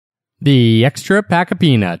The Extra Pack of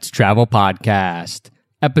Peanuts Travel Podcast,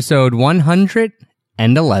 Episode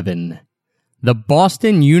 111. The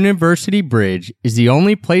Boston University Bridge is the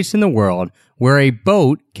only place in the world where a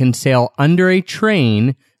boat can sail under a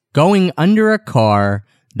train going under a car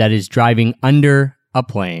that is driving under a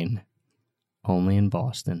plane. Only in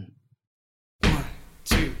Boston. 1,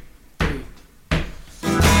 2, 3.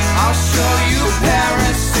 I'll show you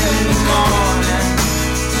Paris in the morning.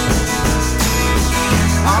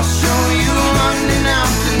 I'll show you London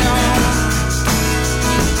afternoon.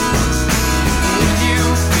 If you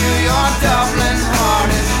feel your Dublin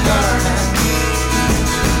heart is burning,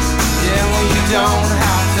 yeah, well, you don't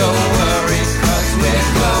have to worry, 'cause we're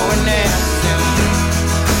going there soon.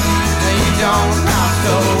 And you don't have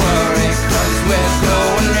to worry, 'cause we're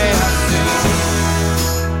going there soon.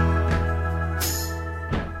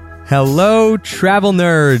 Hello, travel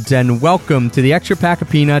nerds, and welcome to the Extra Pack of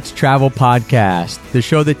Peanuts Travel Podcast, the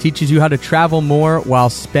show that teaches you how to travel more while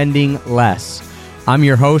spending less. I'm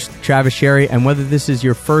your host, Travis Sherry, and whether this is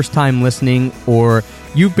your first time listening or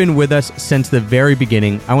you've been with us since the very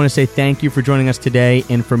beginning, I want to say thank you for joining us today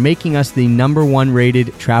and for making us the #1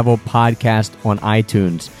 rated travel podcast on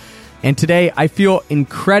iTunes. And today, I feel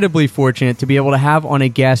incredibly fortunate to be able to have on a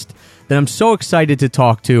guest that I'm so excited to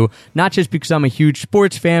talk to, not just because I'm a huge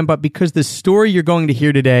sports fan, but because the story you're going to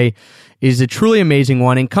hear today is a truly amazing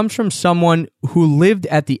one and comes from someone who lived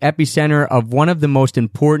at the epicenter of one of the most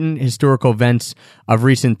important historical events of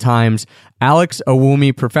recent times. Alex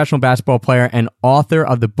Iwobi, professional basketball player and author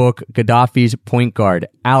of the book Gaddafi's Point Guard.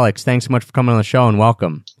 Alex, thanks so much for coming on the show and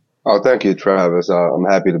welcome. Oh, thank you, Travis. I'm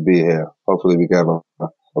happy to be here. Hopefully we can have a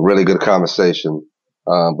really good conversation.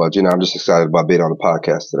 But I'm just excited about being on the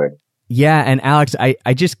podcast today. Yeah, and Alex, I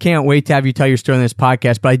just can't wait to have you tell your story on this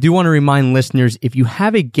podcast, but I do want to remind listeners, if you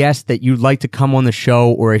have a guest that you'd like to come on the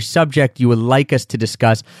show or a subject you would like us to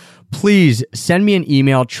discuss, please send me an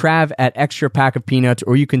email, trav@extrapackofpeanuts,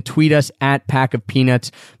 or you can tweet us at Pack of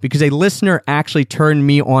Peanuts, because a listener actually turned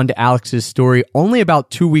me on to Alex's story only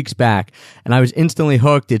about 2 weeks back, and I was instantly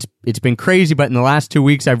hooked. It's been crazy, but in the last 2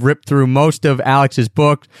 weeks, I've ripped through most of Alex's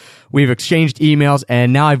book. We've exchanged emails,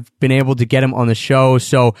 and now I've been able to get him on the show.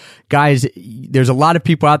 So, guys, there's a lot of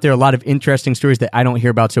people out there, a lot of interesting stories that I don't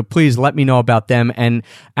hear about, so please let me know about them. And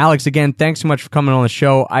Alex, again, thanks so much for coming on the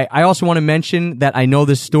show. I also want to mention that I know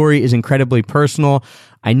this story is incredibly personal.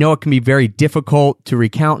 I know it can be very difficult to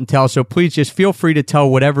recount and tell, so please just feel free to tell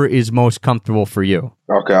whatever is most comfortable for you.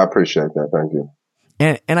 Okay, I appreciate that. Thank you.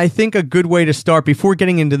 And I think a good way to start, before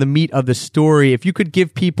getting into the meat of the story, if you could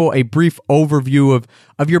give people a brief overview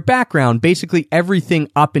of your background, basically everything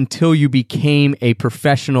up until you became a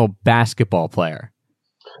professional basketball player.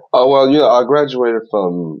 Oh, well, I graduated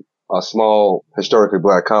from a small historically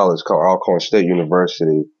black college called Alcorn State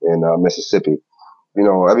University in Mississippi.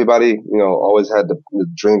 Everybody, always had the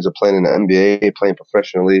dreams of playing in the NBA, playing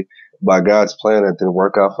professionally. By God's plan, it didn't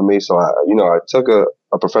work out for me. So, I took a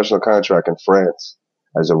professional contract in France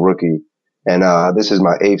as a rookie. And this is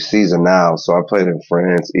my 8th season now. So I played in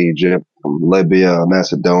France, Egypt, Libya,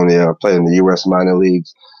 Macedonia. I played in the U.S. minor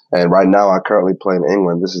leagues. And right now I currently play in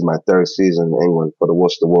England. This is my 3rd season in England for the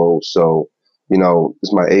Worcester Wolves. So,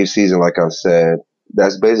 it's my 8th season, like I said.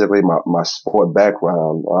 That's basically my sport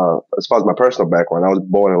background. As far as my personal background, I was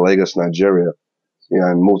born in Lagos, Nigeria.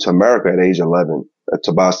 And moved to America at age 11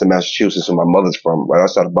 to Boston, Massachusetts, where my mother's from, right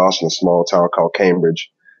outside of Boston, a small town called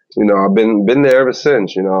Cambridge. I've been there ever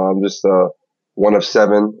since. I'm just one of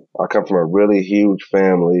 7. I come from a really huge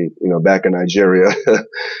family, back in Nigeria.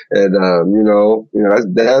 And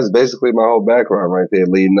that's basically my whole background right there,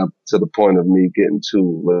 leading up to the point of me getting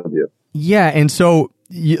to Libya. Yeah, and so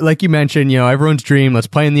like you mentioned, everyone's dream, let's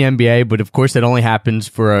play in the NBA, but of course that only happens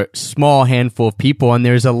for a small handful of people, and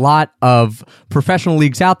there's a lot of professional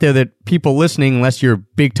leagues out there that people listening, unless you're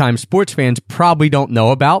big-time sports fans, probably don't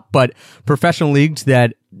know about, but professional leagues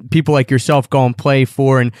that people like yourself go and play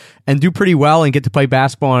for and do pretty well and get to play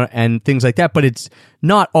basketball and things like that, but it's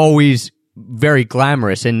not always very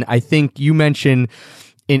glamorous. And I think you mentioned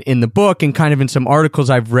in the book and kind of in some articles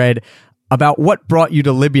I've read about what brought you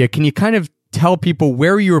to Libya. Can you kind of tell people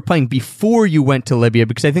where you were playing before you went to Libya?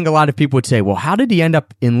 Because I think a lot of people would say, well, how did he end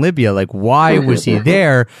up in Libya? Like, why was he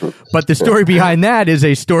there? But the story behind that is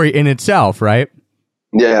a story in itself, right?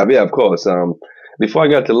 Yeah, of course. Before I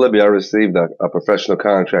got to Libya, I received a professional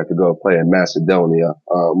contract to go play in Macedonia,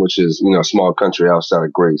 which is, a small country outside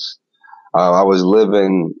of Greece. I was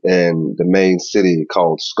living in the main city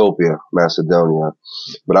called Skopje, Macedonia,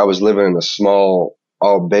 but I was living in a small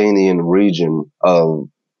Albanian region of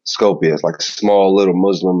Skopje. It's like a small little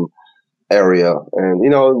Muslim area. And,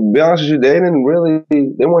 to be honest with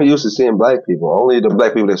you, they weren't used to seeing black people. Only the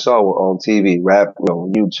black people they saw were on TV, rap,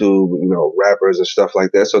 YouTube, rappers and stuff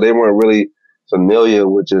like that. So they weren't really familiar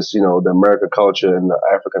with just, the American culture and the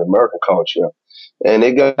African American culture. And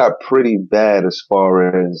it got pretty bad as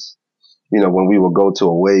far as, when we would go to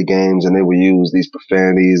away games and they would use these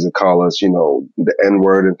profanities and call us, the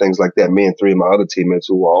N-word and things like that. Me and three of my other teammates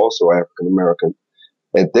who were also African American.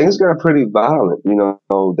 And things got pretty violent.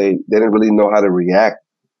 They didn't really know how to react,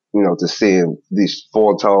 to seeing these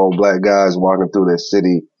 4 tall black guys walking through their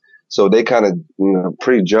city. So they kind of,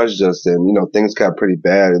 prejudged us and, things got pretty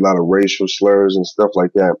bad. A lot of racial slurs and stuff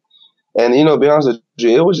like that. And, to be honest with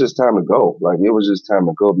you, it was just time to go. Like, it was just time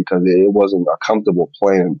to go because it wasn't a comfortable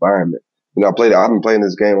playing environment. I've been playing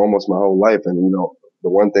this game almost my whole life. And, the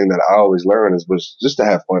one thing that I always learned was just to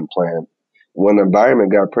have fun playing. When the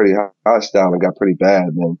environment got pretty hostile and got pretty bad,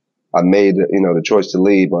 then I made, the choice to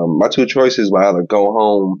leave. My 2 choices were either go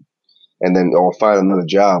home or find another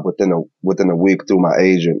job within a week through my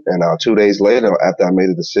agent. And 2 days later, after I made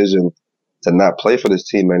the decision to not play for this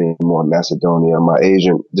team anymore in Macedonia, my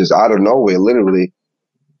agent just out of nowhere literally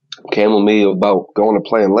came with me about going to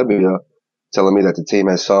play in Libya, telling me that the team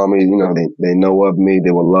had saw me, they know of me,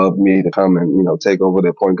 they would love me to come and, take over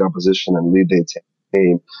their point guard position and lead their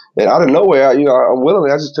team. And out of nowhere, I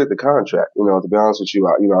just took the contract, to be honest with you.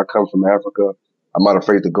 I come from Africa. I'm not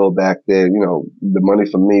afraid to go back there. The money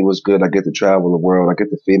for me was good. I get to travel the world. I get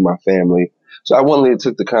to feed my family. So I willingly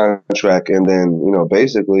took the contract. And then,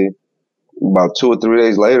 basically about 2 or 3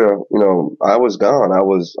 days later, I was gone. I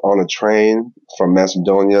was on a train from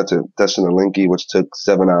Macedonia to Thessaloniki, which took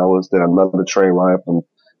 7 hours. Then another train ride from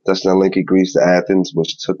Thessaloniki, Greece to Athens,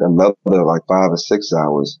 which took another like 5 or 6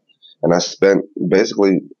 hours. And I spent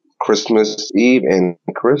basically Christmas Eve and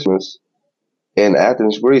Christmas in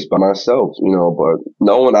Athens, Greece by myself, but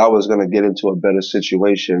knowing I was going to get into a better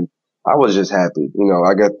situation, I was just happy.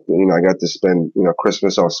 I got to spend,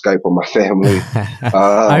 Christmas on Skype with my family.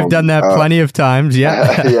 I've done that plenty of times.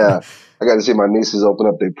 Yeah. Yeah. I got to see my nieces open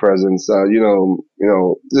up their presents.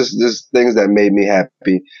 Just things that made me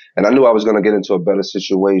happy. And I knew I was going to get into a better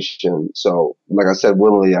situation. So, like I said,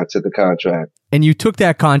 willingly, I took the contract. And you took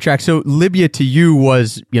that contract. So Libya to you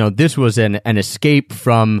was, this was an escape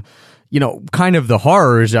from, kind of the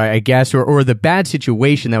horrors, I guess, or the bad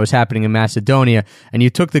situation that was happening in Macedonia. And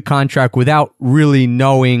you took the contract without really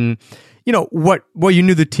knowing, you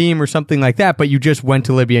knew the team or something like that, but you just went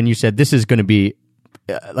to Libya and you said, this is going to be,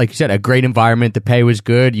 like you said, a great environment. The pay was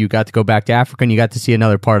good. You got to go back to Africa and you got to see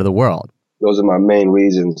another part of the world. Those are my main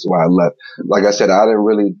reasons why I left. Like I said, I didn't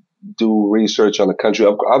really do research on the country.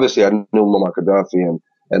 Obviously, I knew Muammar Gaddafi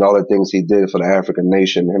and all the things he did for the African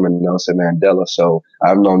nation, him and Nelson Mandela. So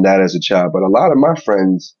I've known that as a child. But a lot of my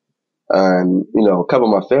friends and, a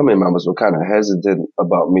couple of my family members were kind of hesitant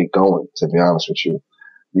about me going, to be honest with you.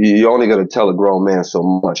 You're only going to tell a grown man so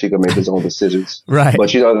much. He can make his own decisions. Right.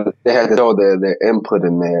 But, they had to throw their input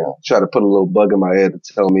in there, try to put a little bug in my head to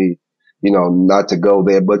tell me, not to go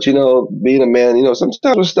there. But, being a man,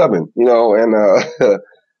 sometimes I'm stubborn, and,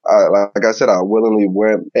 like I said, I willingly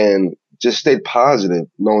went and just stayed positive,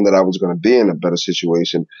 knowing that I was going to be in a better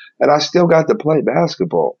situation. And I still got to play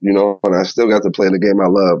basketball, and I still got to play the game I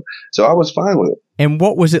love. So I was fine with it. And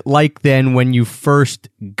what was it like then when you first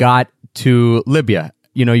got to Libya?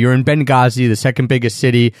 You're in Benghazi, the second biggest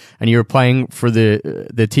city, and you're playing for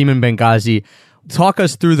the team in Benghazi. Talk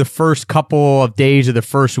us through the first couple of days of the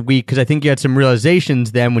first week, because I think you had some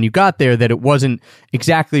realizations then when you got there that it wasn't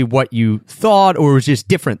exactly what you thought, or it was just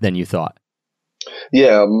different than you thought.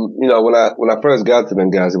 Yeah, when I first got to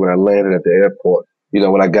Benghazi, when I landed at the airport,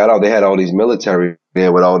 when I got out, they had all these military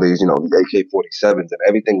there with all these, AK-47s, and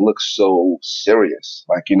everything looked so serious,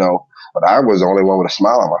 but I was the only one with a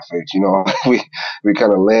smile on my face. We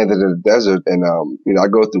kind of landed in the desert, and I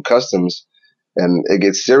go through customs. And it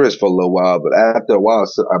gets serious for a little while, but after a while,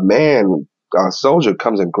 a soldier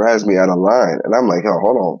comes and grabs me out of line. And I'm like,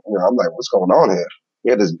 hold on. I'm like, what's going on here?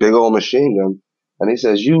 He had this big old machine gun. And he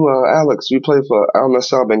says, Alex, you play for Al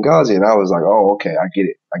Nassr Benghazi. And I was like, oh, okay, I get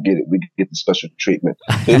it. We get the special treatment.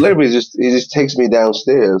 He literally he just takes me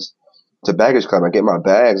downstairs to baggage claim. I get my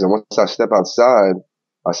bags. And once I step outside,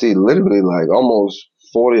 I see literally like almost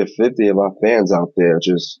 40 or 50 of our fans out there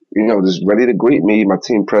just ready to greet me. My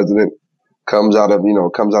team president comes out of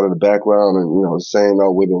the background and, saying,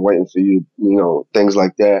 oh, we've been waiting for you, things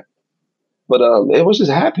like that. But, it was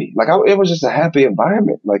just happy. It was just a happy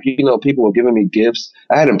environment. People were giving me gifts.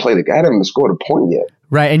 I hadn't even scored a point yet.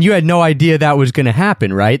 Right. And you had no idea that was going to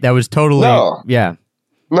happen, right? That was totally, no. Yeah.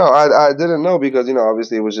 No, I didn't know because,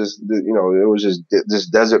 obviously it was just, it was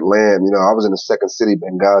just desert land. I was in the second city,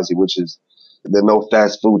 Benghazi, which is, there are no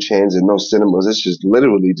fast food chains and no cinemas. It's just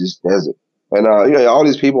literally just desert. And, all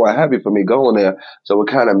these people are happy for me going there. So it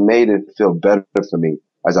kind of made it feel better for me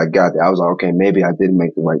as I got there. I was like, okay, maybe I did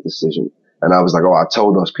make the right decision. And I was like, oh, I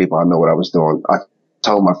told those people I know what I was doing. I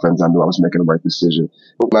told my friends I knew I was making the right decision.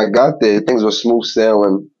 But when I got there, things were smooth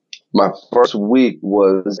sailing. My first week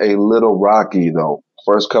was a little rocky though.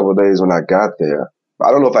 First couple of days when I got there, I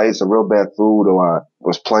don't know if I ate some real bad food or I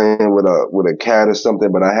was playing with a cat or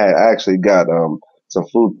something, but I actually got some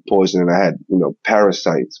food poisoning. I had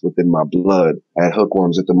parasites within my blood. I had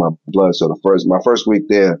hookworms within my blood. So my first week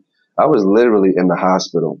there, I was literally in the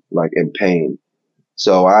hospital, like in pain.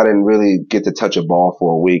 So I didn't really get to touch a ball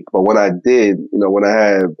for a week. But when I did, when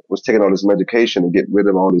I was taking all this medication to get rid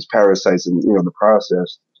of all these parasites and the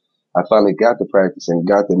process, I finally got to practice and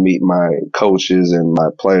got to meet my coaches and my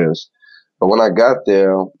players. But when I got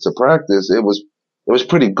there to practice, it was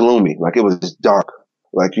pretty gloomy. Like it was dark.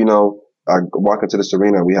 Like, I walk into this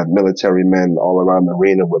arena, we have military men all around the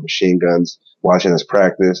arena with machine guns watching us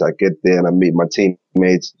practice. I get there and I meet my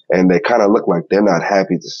teammates and they kind of look like they're not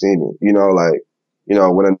happy to see me.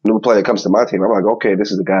 When a new player comes to my team, I'm like, okay,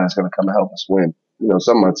 this is the guy that's going to come and help us win.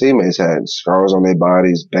 Some of my teammates had scars on their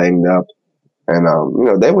bodies, banged up. And,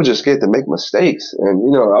 they were just scared to make mistakes.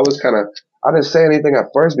 And, I didn't say anything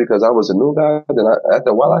at first because I was a new guy. Then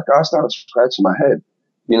after a while, I started scratching my head,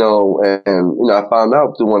 and I found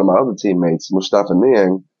out through one of my other teammates, Mustafa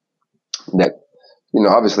Niang, that,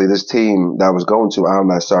 obviously this team that I was going to, Al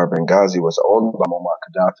Nassr Benghazi, was owned by Muammar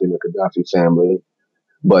Gaddafi and the Gaddafi family,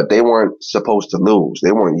 but they weren't supposed to lose.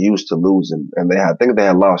 They weren't used to losing. And I think they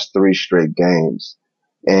had lost 3 straight games.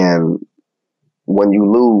 And when you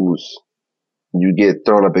lose, you get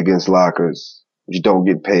thrown up against lockers. You don't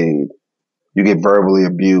get paid. You get verbally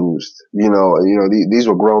abused. These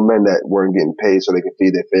were grown men that weren't getting paid so they could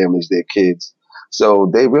feed their families, their kids. So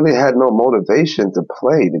they really had no motivation to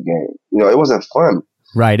play the game. It wasn't fun.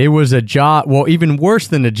 Right. It was a job. Well, even worse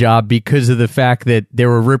than a job because of the fact that there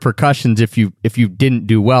were repercussions if you didn't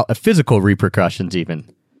do well, physical repercussions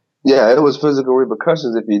even. Yeah, it was physical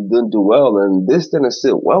repercussions if you didn't do well. And this didn't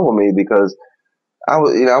sit well with me because I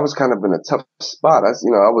was kind of in a tough spot. I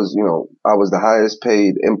was the highest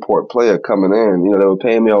paid import player coming in. They were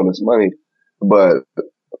paying me all this money, but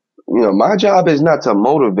my job is not to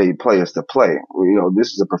motivate players to play.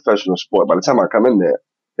 This is a professional sport. By the time I come in there,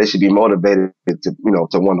 they should be motivated to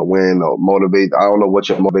want to win or motivate. I don't know what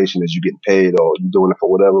your motivation is. You getting paid or you're doing it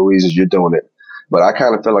for whatever reasons you're doing it. But I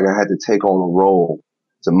kind of felt like I had to take on a role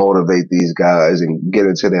to motivate these guys and get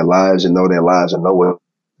into their lives and know their lives and know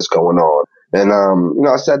what's going on. And,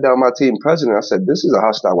 I sat down with my team president. I said, this is a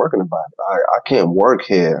hostile working environment. I can't work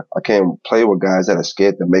here. I can't play with guys that are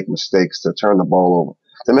scared to make mistakes, to turn the ball over,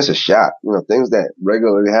 to miss a shot, things that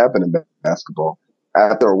regularly happen in basketball.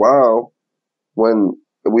 After a while, when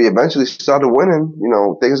we eventually started winning,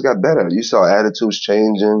 things got better. You saw attitudes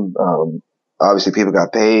changing. Obviously people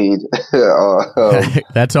got paid.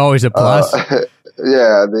 That's always a plus.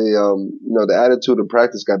 Yeah. The attitude of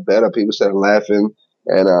practice got better. People started laughing.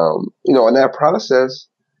 And, in that process,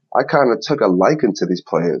 I kind of took a liking to these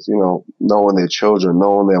players, knowing their children,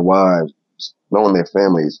 knowing their wives, knowing their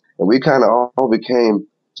families. And we kind of all became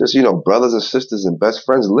just, brothers and sisters and best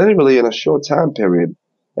friends, literally in a short time period.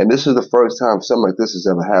 And this is the first time something like this has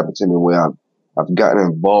ever happened to me where I've gotten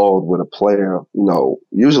involved with a player.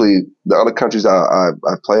 Usually the other countries I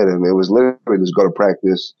played in, it was literally just go to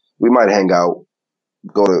practice. We might hang out,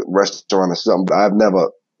 go to a restaurant or something, but I've never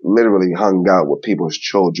literally hung out with people's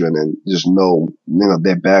children and just know,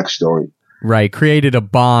 their backstory. Right. Created a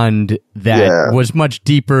bond that was much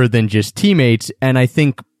deeper than just teammates. And I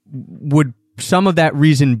think would some of that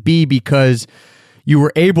reason be because you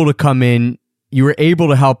were able to come in, you were able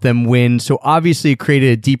to help them win. So obviously it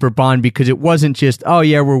created a deeper bond because it wasn't just, oh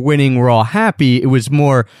yeah, we're winning, we're all happy. It was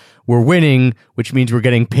more, we're winning, which means we're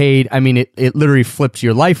getting paid. I mean, it literally flips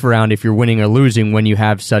your life around if you're winning or losing when you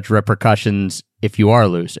have such repercussions if you are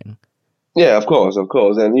losing. Yeah, of course. And,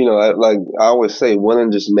 like I always say,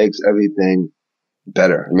 winning just makes everything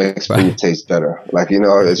better. It makes food taste better. Like,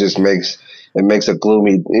 it just makes a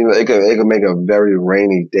gloomy, it could make a very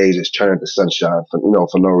rainy day just turn into sunshine for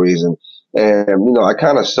no reason. And, I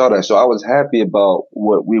kind of saw that. So I was happy about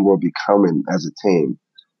what we were becoming as a team.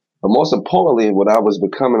 But most importantly, what I was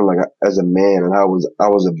becoming like as a man, and I was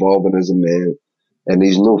evolving as a man, and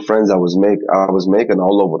these new friends I was making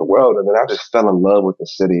all over the world. And then I just fell in love with the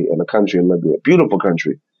city and the country of Libya. Beautiful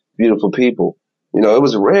country, beautiful people. It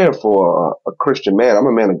was rare for a Christian man. I'm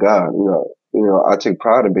a man of God. I take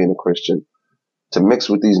pride in being a Christian. to mix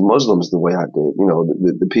with these Muslims the way I did. You know,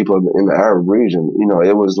 the people in the Arab region. You know,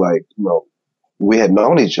 it was like, you know, we had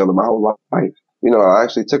known each other my whole life. You know, I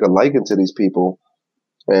actually took a liking to these people,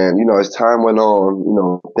 and you know, as time went on, you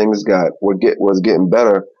know, things was getting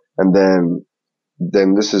better, and then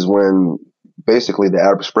this is when basically the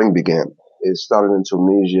Arab Spring began. It started in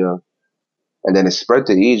Tunisia, and then it spread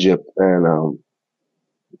to Egypt, and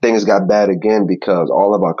things got bad again because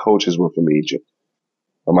all of our coaches were from Egypt.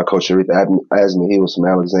 My coach Sharif Azmi, he was from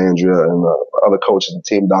Alexandria, and the other coaches, the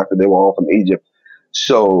team doctor, they were all from Egypt.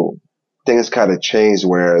 So things kind of changed,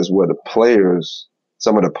 whereas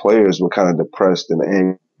some of the players were kind of depressed and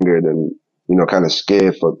angered and, you know, kind of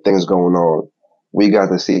scared for things going on. We got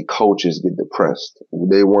to see coaches get depressed.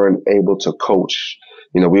 They weren't able to coach.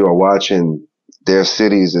 You know, we were watching their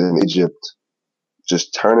cities in Egypt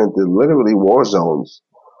just turn into literally war zones.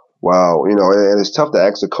 Wow. You know, and it's tough to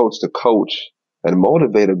ask a coach to coach and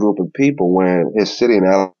motivate a group of people when his city in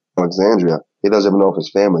Alexandria, he doesn't even know if his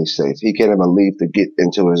family's safe. He can't even leave to get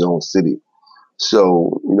into his own city.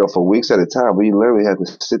 So, you know, for weeks at a time, we literally had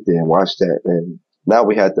to sit there and watch that. And now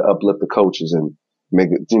we had to uplift the coaches and make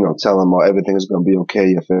it, you know, tell them, oh, everything is going to be okay.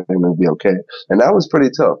 Your family will be okay. And that was pretty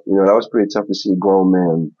tough. You know, that was pretty tough to see grown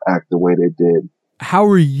men act the way they did. How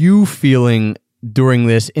are you feeling during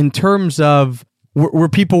this in terms of, were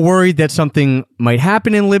people worried that something might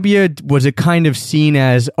happen in Libya? Was it kind of seen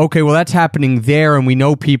as, okay, well, that's happening there, and we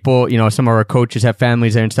know people, you know, some of our coaches have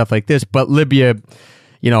families there and stuff like this, but Libya,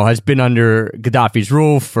 you know, has been under Gaddafi's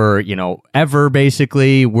rule for, you know, ever,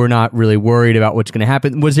 basically. We're not really worried about what's going to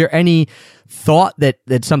happen. Was there any thought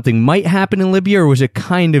that something might happen in Libya, or was it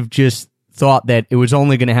kind of just thought that it was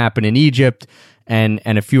only going to happen in Egypt and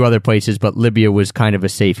a few other places, but Libya was kind of a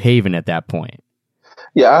safe haven at that point?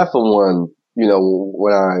 Yeah, I, for one, you know,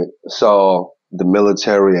 when I saw the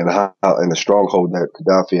military and the stronghold that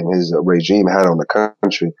Gaddafi and his regime had on the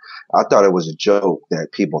country, I thought it was a joke that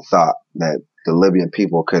people thought that the Libyan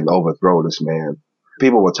people couldn't overthrow this man.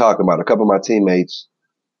 People were talking about, a couple of my teammates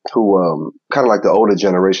who, kind of like the older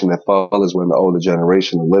generation that fathers were in the older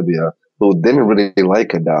generation in Libya, who didn't really like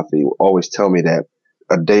Gaddafi, always tell me that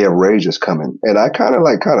a day of rage is coming. And I kind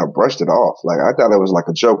of brushed it off. Like, I thought it was like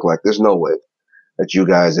a joke, like there's no way that you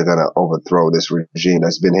guys are going to overthrow this regime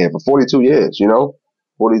that's been here for 42 years, you know,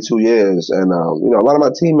 42 years. And, you know, a lot of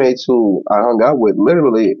my teammates who I hung out with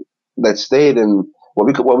literally that stayed in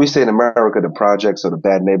what we say in America, the projects or the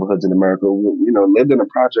bad neighborhoods in America, you know, lived in the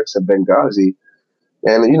projects in Benghazi.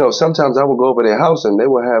 And, you know, sometimes I would go over their house and they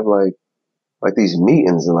would have like these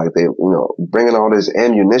meetings and like they, you know, bringing all this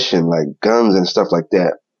ammunition, like guns and stuff like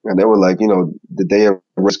that. And they were like, you know, the day of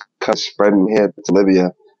risk spreading here to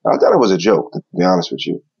Libya. I thought it was a joke, to be honest with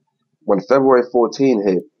you. When February 14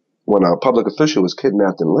 hit, when a public official was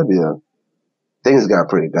kidnapped in Libya, things got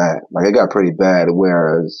pretty bad. Like, it got pretty bad,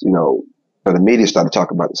 whereas, you know, the media started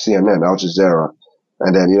talking about the CNN, Al Jazeera.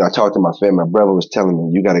 And then, you know, I talked to my family. My brother was telling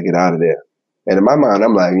me, you got to get out of there. And in my mind,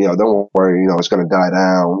 I'm like, you know, don't worry, you know, it's going to die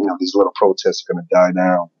down. You know, these little protests are going to die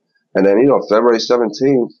down. And then, you know, February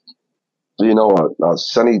 17th, you know, a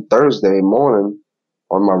sunny Thursday morning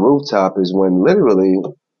on my rooftop is when literally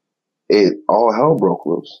all hell broke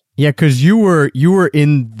loose. Yeah, because you were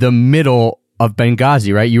in the middle of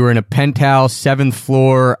Benghazi, right? You were in a penthouse, 7th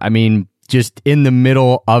floor. I mean, just in the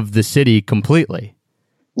middle of the city completely.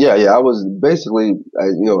 Yeah. I was basically,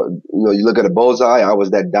 you look at a bullseye. I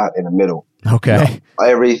was that dot in the middle. Okay. You know,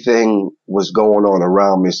 everything was going on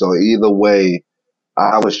around me. So either way,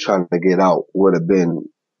 I was trying to get out would have been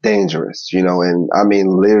dangerous, you know, and I mean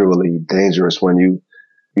literally dangerous when you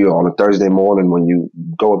know, on a Thursday morning when you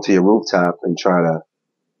go up to your rooftop and try to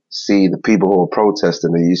see the people who are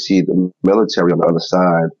protesting and you see the military on the other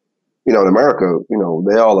side. You know, in America, you know,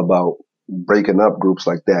 they're all about breaking up groups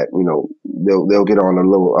like that. You know, they'll get on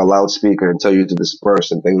a loudspeaker and tell you to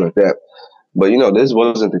disperse and things like that. But, you know, this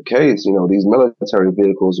wasn't the case. You know, these military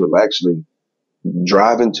vehicles were actually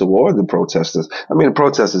driving toward the protesters. I mean, the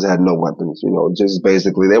protesters had no weapons, you know, just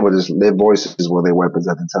basically their voices were their weapons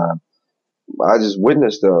at the time. I just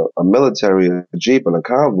witnessed a military, a jeep and a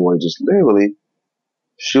convoy just literally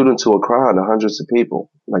shoot into a crowd of hundreds of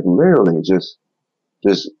people. Like literally just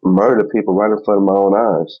murder people right in front of my own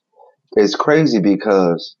eyes. It's crazy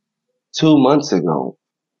because 2 months ago,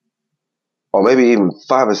 or maybe even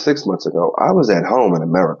 5 or 6 months ago, I was at home in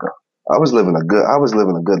America. I was living a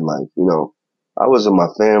good life, you know. I was with my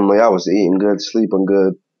family. I was eating good, sleeping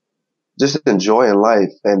good, just enjoying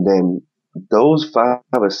life. And then those 5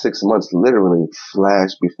 or 6 months literally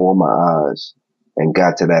flashed before my eyes and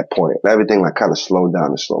got to that point. Everything like kind of slowed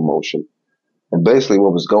down in slow motion. And basically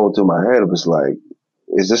what was going through my head was like,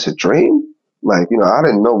 is this a dream? Like, you know, I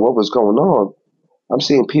didn't know what was going on. I'm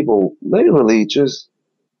seeing people literally just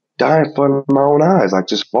die in front of my own eyes, like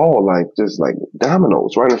just fall, like just like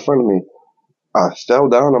dominoes right in front of me. I fell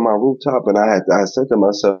down on my rooftop, and I said to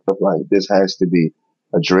myself, like, this has to be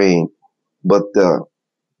a dream. But the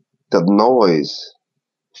noise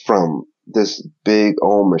from this big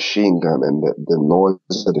old machine gun and the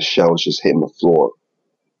noise of the shells just hitting the floor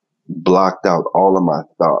blocked out all of my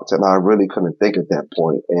thoughts, and I really couldn't think at that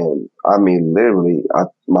point. And I mean, literally,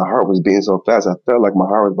 my heart was beating so fast, I felt like my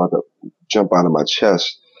heart was about to jump out of my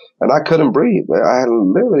chest, and I couldn't breathe. I had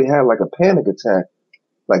literally had like a panic attack,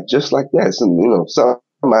 like just like that. So,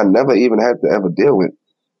 something I never even had to ever deal with.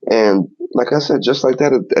 And like I said, just like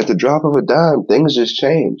that, at the drop of a dime, things just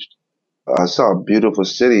changed. I saw a beautiful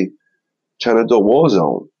city turn into a war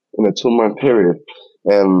zone in a 2-month period.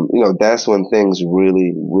 And, that's when things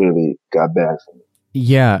really, really got bad for me.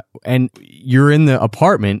 Yeah. And you're in the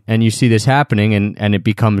apartment and you see this happening and it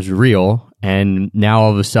becomes real. And now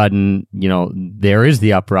all of a sudden, there is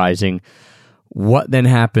the uprising. What then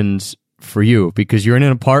happens for you? Because you're in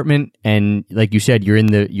an apartment and like you said, you're in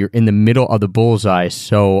the middle of the bullseye.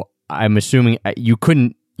 So I'm assuming you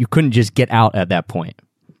couldn't just get out at that point.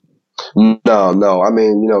 No. I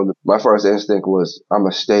mean, my first instinct was I'm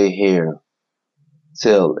going to stay here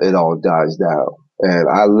till it all dies down. And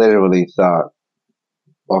I literally thought,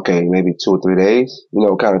 okay, maybe 2 or 3 days,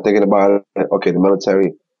 kind of thinking about it. Okay, the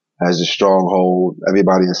military has a stronghold.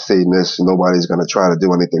 Everybody has seen this. Nobody's going to try to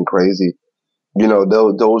do anything crazy.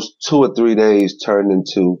 Those 2 or 3 days turned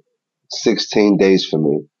into 16 days for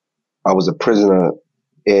me. I was a prisoner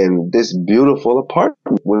in this beautiful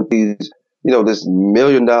apartment with these, this $1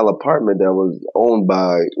 million apartment that was owned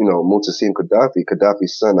by, Muhtassin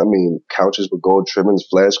Gaddafi's son. I mean, couches with gold trimmings,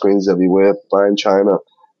 flat screens everywhere, fine china.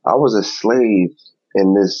 I was a slave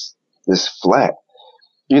in this flat.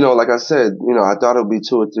 Like I said, I thought it would be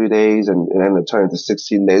 2 or 3 days and it ended up turning to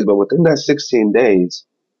 16 days. But within that 16 days,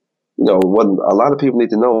 what a lot of people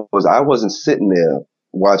need to know was I wasn't sitting there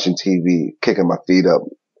watching TV, kicking my feet up,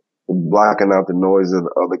 blocking out the noise of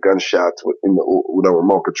the gunshots with a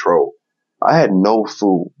remote control. I had no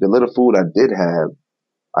food. The little food I did have,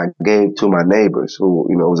 I gave to my neighbors who,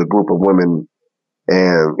 it was a group of women.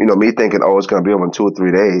 And, me thinking, it's going to be over in 2 or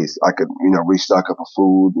 3 days. I could, restock up of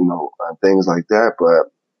food, and things like that.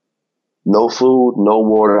 But no food, no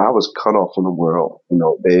water. I was cut off from the world.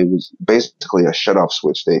 They was basically a shut off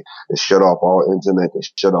switch. They shut off all internet. They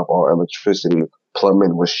shut off all electricity.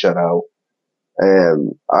 Plumbing was shut out.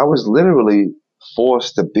 And I was literally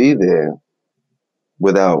forced to be there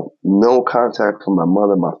without no contact from my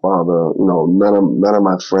mother, my father, none of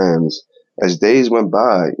my friends. As days went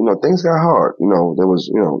by, things got hard. There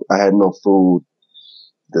was, I had no food.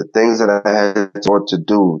 The things that I had to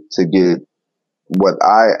do to get what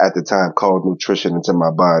I at the time called nutrition into my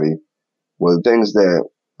body were things that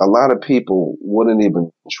a lot of people wouldn't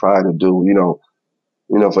even try to do.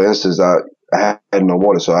 For instance, I had no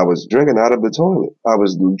water, so I was drinking out of the toilet. I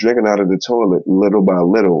was drinking out of the toilet little by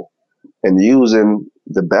little and using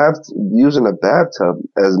the bathtub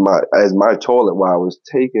as my toilet while I was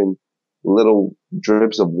taking little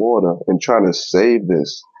drips of water and trying to save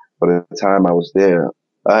this. But at the time I was there,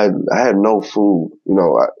 I had no food.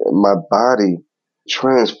 My body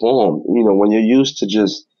transformed. When you're used to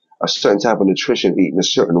just a certain type of nutrition, eating a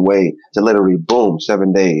certain way, to literally boom,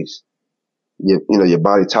 7 days, your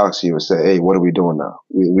body talks to you and say, hey, what are we doing now?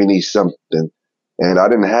 We need something. And I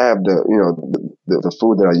didn't have the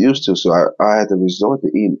food that I used to, so I had to resort to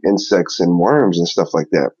eating insects and worms and stuff like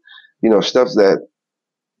that. Stuff that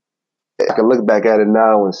I can look back at it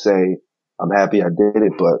now and say, I'm happy I did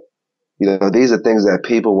it, but these are things that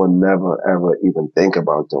people will never, ever even think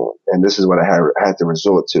about doing. And this is what I had to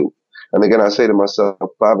resort to. And again, I say to myself,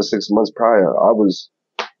 5 or 6 months prior, I was,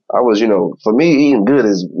 for me, eating good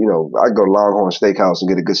is, I'd go to Longhorn Steakhouse and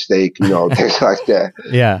get a good steak, things like that.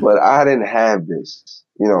 Yeah. But I didn't have this,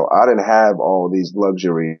 I didn't have all these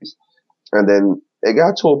luxuries. And then it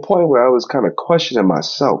got to a point where I was kind of questioning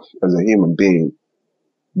myself as a human being.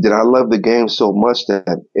 Did I love the game so much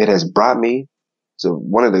that it has brought me to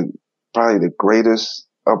one of probably the greatest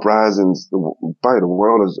uprisings probably the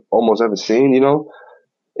world has almost ever seen,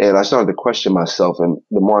 And I started to question myself. And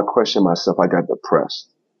the more I questioned myself, I got depressed.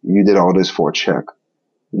 You did all this for a check.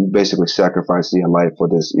 You basically sacrificed your life for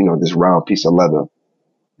this, this round piece of leather,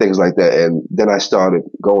 things like that. And then I started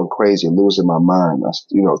going crazy, losing my mind.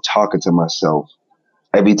 Talking to myself.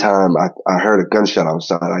 Every time I heard a gunshot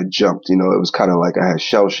outside, I jumped. It was kind of like I had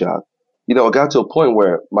shell shock. It got to a point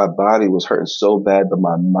where my body was hurting so bad, but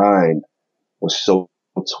my mind was so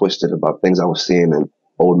twisted about things I was seeing and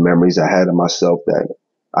old memories I had of myself that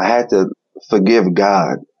I had to forgive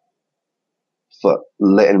God for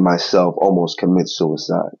letting myself almost commit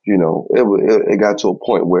suicide. You know, it got to a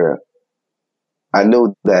point where I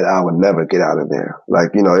knew that I would never get out of there. Like,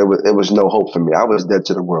 you know, it was no hope for me. I was dead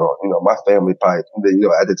to the world. You know, my family probably, you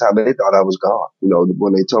know, at the time they thought I was gone. You know,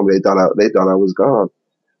 when they told me they thought I was gone.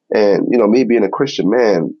 And, you know, me being a Christian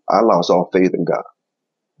man, I lost all faith in God.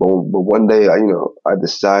 But one day, you know, I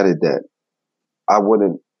decided that I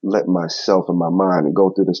wouldn't let myself and my mind go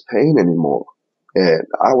through this pain anymore. And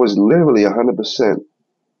I was literally 100%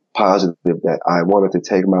 positive that I wanted to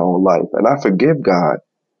take my own life. And I forgive God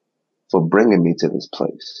for bringing me to this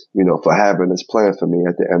place, you know, for having this plan for me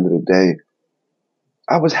at the end of the day.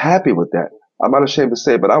 I was happy with that. I'm not ashamed to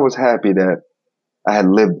say, but I was happy that I had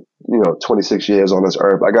lived, you know, 26 years on this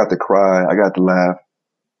earth. I got to cry. I got to laugh.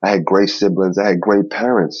 I had great siblings. I had great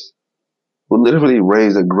parents who literally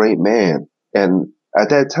raised a great man. And at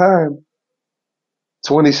that time,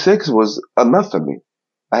 26 was enough for me.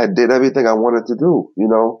 I had did everything I wanted to do, you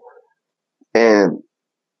know, and,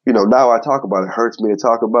 you know, now I talk about it. It hurts me to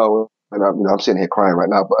talk about it. And I'm sitting here crying right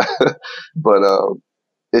now, but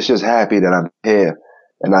it's just happy that I'm here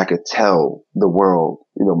and I could tell the world,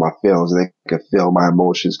 you know, my feelings, and they could feel my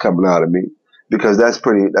emotions coming out of me, because that's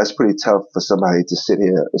pretty tough for somebody to sit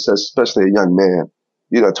here, especially a young man.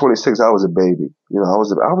 You know, 26, I was a baby. You know,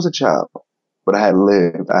 I was a child, but I had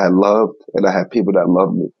lived, I had loved, and I had people that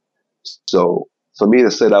loved me. So for me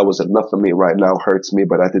to say that was enough for me right now hurts me.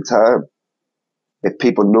 But at the time, if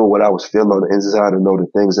people knew what I was feeling on the inside and know the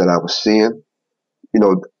things that I was seeing, you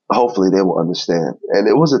know, hopefully they will understand. And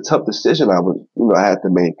it was a tough decision I had to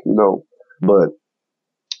make, you know, but,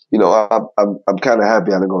 you know, I'm kind of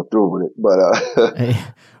happy I didn't go through with it.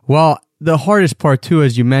 But, well, the hardest part too,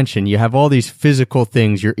 as you mentioned, you have all these physical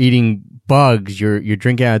things. You're eating bugs, you're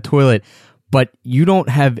drinking out of the toilet, but you don't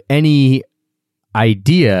have any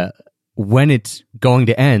idea when it's going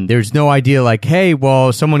to end. There's no idea like, hey,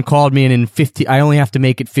 well, someone called me and I only have to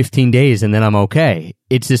make it 15 days and then I'm okay.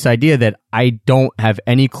 It's this idea that I don't have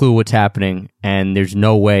any clue what's happening and there's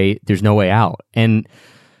no way out. And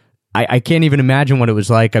I can't even imagine what it was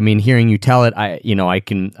like. I mean, hearing you tell it, I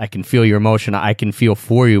can feel your emotion. I can feel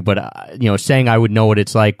for you, but you know, saying I would know what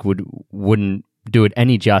it's like wouldn't do it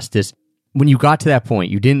any justice. When you got to that point,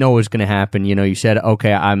 you didn't know what was going to happen. You know, you said,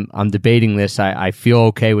 okay, I'm debating this. I feel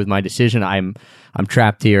okay with my decision. I'm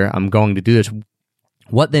trapped here. I'm going to do this.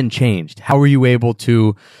 What then changed? How were you able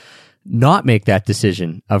to not make that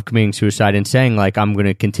decision of committing suicide and saying, like, I'm going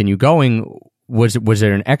to continue going? Was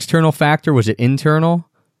there an external factor? Was it internal?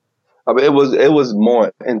 I mean, it was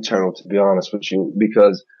more internal, to be honest with you,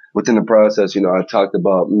 because within the process, you know, I talked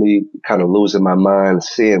about me kind of losing my mind,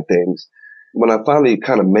 seeing things. When I finally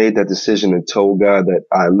kind of made that decision and told God that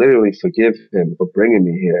I literally forgive him for bringing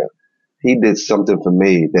me here, he did something for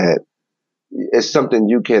me that is something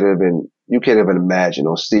you can't even imagine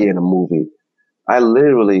or see in a movie. I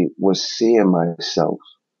literally was seeing myself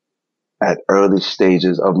at early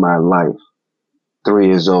stages of my life, 3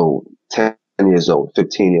 years old, 10 years old,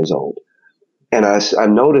 15 years old. And I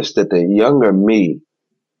noticed that the younger me,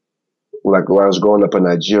 like when I was growing up in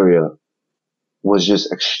Nigeria, was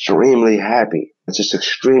just extremely happy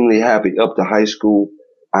up to high school.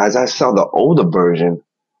 As I saw the older version,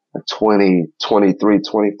 20, 23,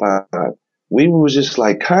 25, we were just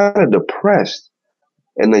like kind of depressed.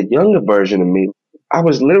 And the younger version of me, I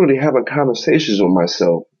was literally having conversations with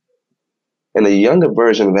myself. And the younger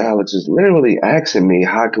version of Alex is literally asking me,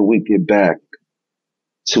 how can we get back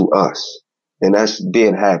to us? And that's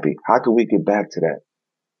being happy. How can we get back to that?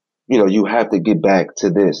 You know, you have to get back to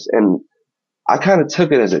this. And I kind of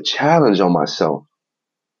took it as a challenge on myself.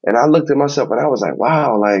 And I looked at myself and I was like,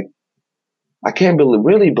 wow, like, I can't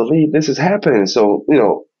really believe this is happening. So, you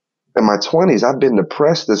know, in my 20s, I've been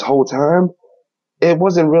depressed this whole time. It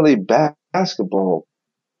wasn't really basketball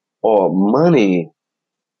or money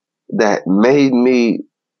that made me,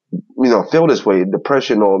 you know, feel this way.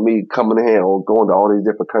 Depression or me coming here or going to all these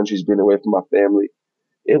different countries, being away from my family.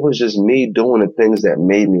 It was just me doing the things that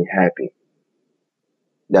made me happy,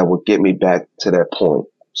 that would get me back to that point.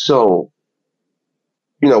 So,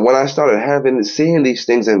 you know, when I started seeing these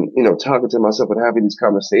things and, you know, talking to myself and having these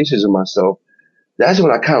conversations with myself, that's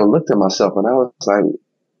when I kind of looked at myself and I was like,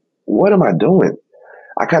 what am I doing?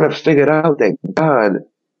 I kind of figured out that God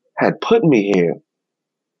had put me here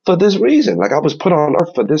for this reason. Like, I was put on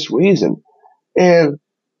earth for this reason. And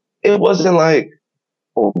it wasn't like,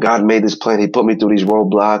 oh, God made this plan. He put me through these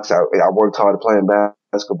roadblocks. I worked hard playing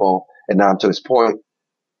basketball and now I'm to this point.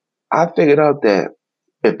 I figured out that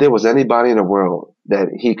if there was anybody in the world that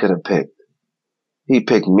he could have picked, he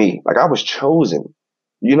picked me. Like, I was chosen,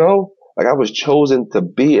 you know, like I was chosen to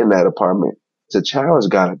be in that apartment, to challenge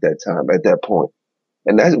God at that time, at that point.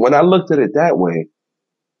 And that's when I looked at it that way,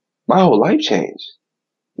 my whole life changed.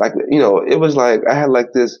 Like, you know, it was like I had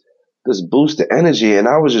like this boost of energy, and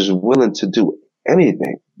I was just willing to do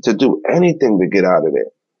anything to get out of there,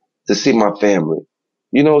 to see my family,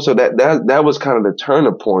 you know. So that was kind of the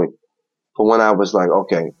turning point for when I was like,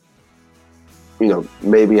 okay, you know,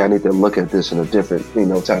 maybe I need to look at this in a different, you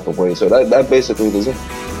know, type of way. So that basically was it.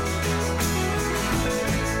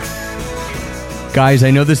 Guys,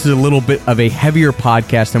 I know this is a little bit of a heavier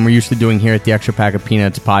podcast than we're used to doing here at the Extra Pack of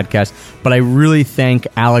Peanuts podcast, but I really thank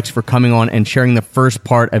Alex for coming on and sharing the first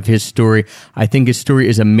part of his story. I think his story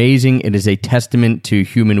is amazing. It is a testament to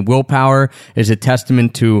human willpower. It is a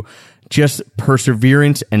testament to just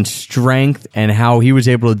perseverance and strength and how he was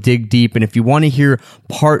able to dig deep. And if you want to hear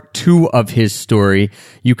part 2 of his story,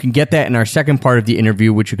 you can get that in our second part of the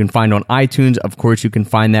interview, which you can find on iTunes. Of course, you can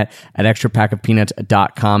find that at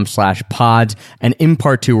extrapackofpeanuts.com/pods. And in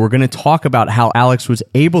part 2, we're going to talk about how Alex was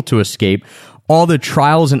able to escape, all the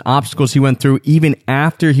trials and obstacles he went through, even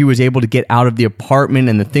after he was able to get out of the apartment,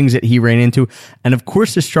 and the things that he ran into. And of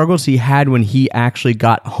course, the struggles he had when he actually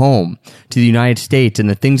got home to the United States, and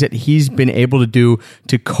the things that he's been able to do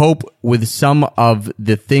to cope with some of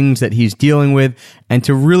the things that he's dealing with, and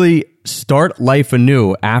to really start life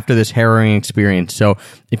anew after this harrowing experience. So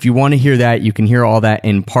if you want to hear that, you can hear all that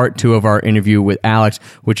in part 2 of our interview with Alex,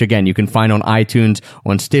 which again, you can find on iTunes,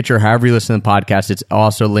 on Stitcher, however you listen to the podcast. It's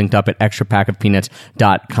also linked up at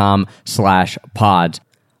extrapackofpeanuts.com/pods.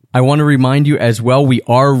 I want to remind you as well, we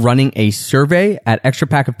are running a survey at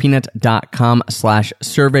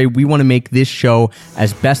extrapackofpeanuts.com/survey. We want to make this show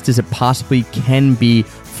as best as it possibly can be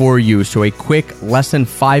for you. So a quick, less than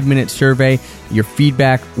 5-minute survey. Your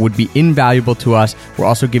feedback would be invaluable to us. We're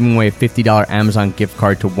also giving away a $50 Amazon gift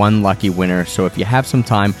card to one lucky winner. So if you have some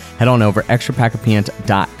time, head on over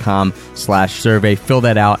extrapackofpeanuts.com/survey. Fill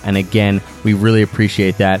that out. And again, we really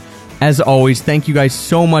appreciate that. As always, thank you guys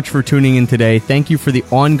so much for tuning in today. Thank you for the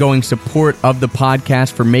ongoing support of the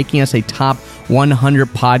podcast, for making us a top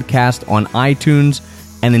 100 podcast on iTunes.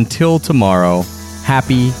 And until tomorrow,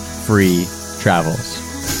 happy free travels.